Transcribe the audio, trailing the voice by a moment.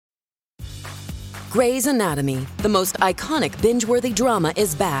Grey's Anatomy, the most iconic binge-worthy drama,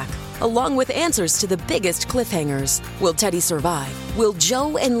 is back, along with answers to the biggest cliffhangers. Will Teddy survive? Will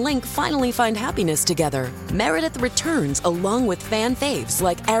Joe and Link finally find happiness together? Meredith returns along with fan faves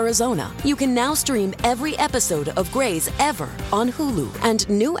like Arizona. You can now stream every episode of Grey's ever on Hulu, and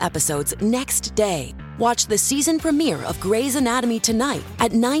new episodes next day. Watch the season premiere of Grey's Anatomy tonight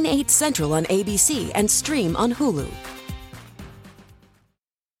at 9/8 Central on ABC and stream on Hulu.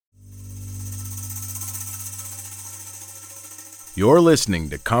 You're listening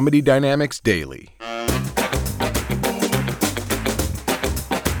to Comedy Dynamics Daily.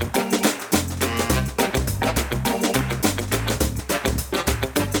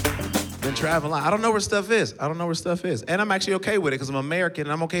 Been traveling. I don't know where stuff is. And I'm actually okay with it because I'm American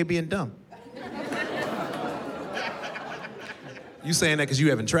and I'm okay being dumb. You saying that because you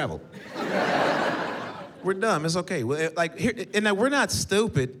haven't traveled. We're dumb. It's okay. We're not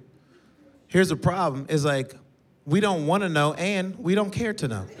stupid. Here's the problem: is like we don't want to know and we don't care to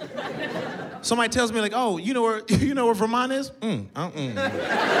know. Somebody tells me like, "Oh, you know where Vermont is?"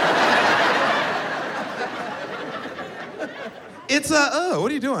 It's what are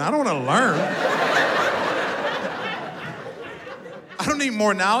you doing? I don't want to learn. I don't need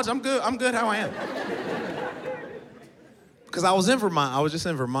more knowledge. I'm good how I am. Because I was in Vermont. I was just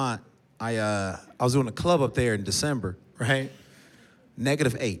in Vermont. I was doing a club up there in December, right?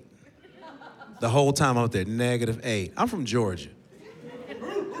 -8. The whole time I'm up there, -8. I'm from Georgia.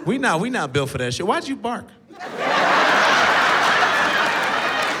 We not built for that shit. Why'd you bark?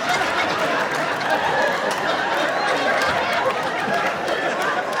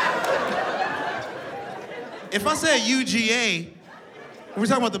 If I said UGA, we're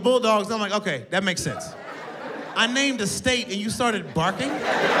talking about the Bulldogs, I'm like, okay, that makes sense. I named a state and you started barking?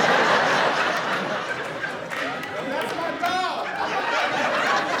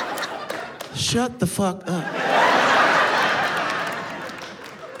 Shut the fuck up.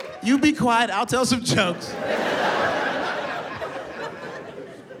 You be quiet, I'll tell some jokes.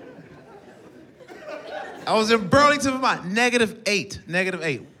 I was in Burlington, Vermont,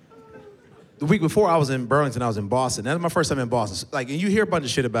 -8. The week before I was in Burlington, I was in Boston. That was my first time in Boston. And you hear a bunch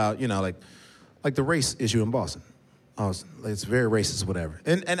of shit about, like the race issue in Boston. It's very racist, whatever.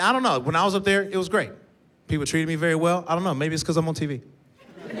 And I don't know, when I was up there, it was great. People treated me very well. I don't know, maybe it's because I'm on TV.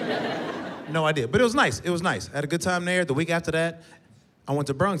 No idea, but it was nice. I had a good time there. The week after that, I went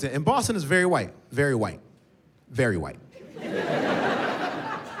to Burlington. And Boston is very white. Very white. Very white.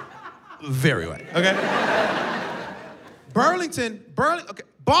 Very white, okay? Okay.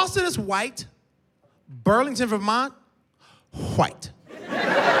 Boston is white. Burlington, Vermont, white.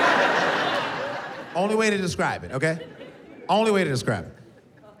 Only way to describe it, okay? Only way to describe it.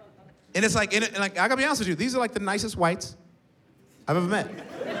 And it's like, I gotta be honest with you, these are like the nicest whites I've ever met.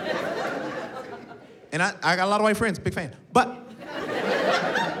 And I got a lot of white friends, big fan. But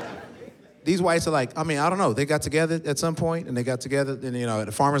these whites are like, I don't know, they got together at some point, and they got together, at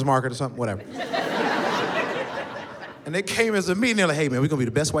a farmer's market or something, whatever. And they came as a meeting, they're like, hey man, we're gonna be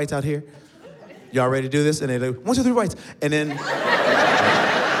the best whites out here. Y'all ready to do this? And they're like, 1, 2, 3 whites. And then,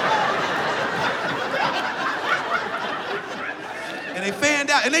 and they fanned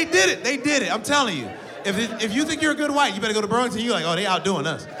out, and they did it, I'm telling you. If you think you're a good white, you better go to Burlington, you're like, oh, they outdoing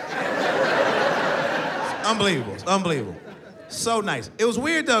us. It's unbelievable. So nice. It was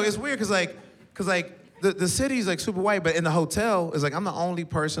weird though, it's weird because the city's like super white, but in the hotel, it's like I'm the only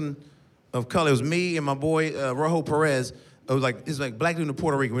person of color. It was me and my boy, Rojo Perez. It's like black dude in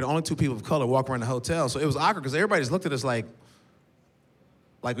Puerto Rico. We're the only 2 people of color walking around the hotel. So it was awkward because everybody just looked at us like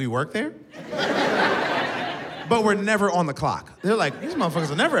we work there? But we're never on the clock. They're like, these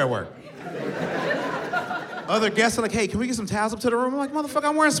motherfuckers are never at work. Other guests are like, hey, can we get some towels up to the room? I'm like, motherfucker,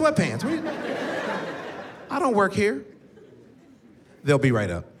 I'm wearing sweatpants. I don't work here. They'll be right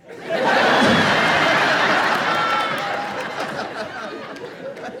up.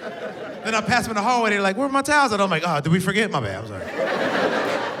 Then I pass them in the hallway, they're like, where are my towels? And I'm like, oh, did we forget? My bad, I'm sorry.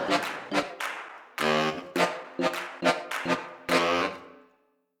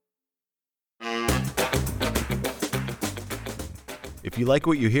 If you like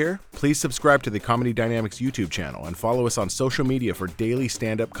what you hear, please subscribe to the Comedy Dynamics YouTube channel and follow us on social media for daily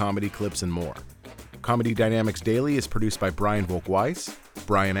stand-up comedy clips and more. Comedy Dynamics Daily is produced by Brian Volk-Weiss,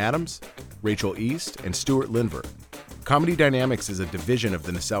 Brian Adams, Rachel East, and Stuart Lindver. Comedy Dynamics is a division of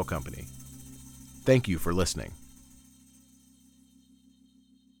the Nacelle Company. Thank you for listening.